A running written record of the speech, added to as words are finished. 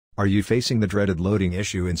Are you facing the dreaded loading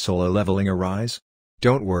issue in solo leveling Arise?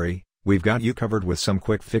 Don't worry, we've got you covered with some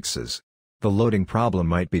quick fixes. The loading problem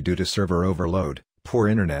might be due to server overload, poor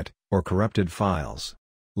internet, or corrupted files.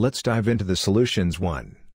 Let's dive into the solutions.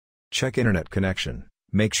 1. Check internet connection.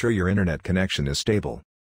 Make sure your internet connection is stable.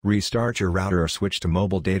 Restart your router or switch to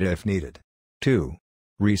mobile data if needed. 2.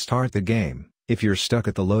 Restart the game. If you're stuck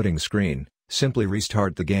at the loading screen, simply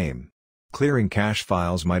restart the game. Clearing cache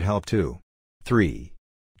files might help too. 3.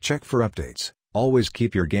 Check for updates. Always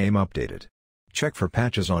keep your game updated. Check for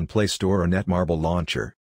patches on Play Store or Netmarble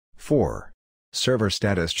launcher. 4. Server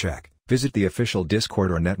status check. Visit the official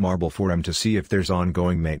Discord or Netmarble forum to see if there's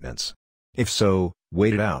ongoing maintenance. If so,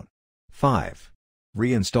 wait it out. 5.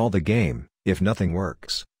 Reinstall the game. If nothing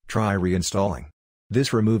works, try reinstalling.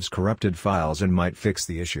 This removes corrupted files and might fix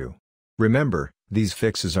the issue. Remember, these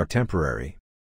fixes are temporary.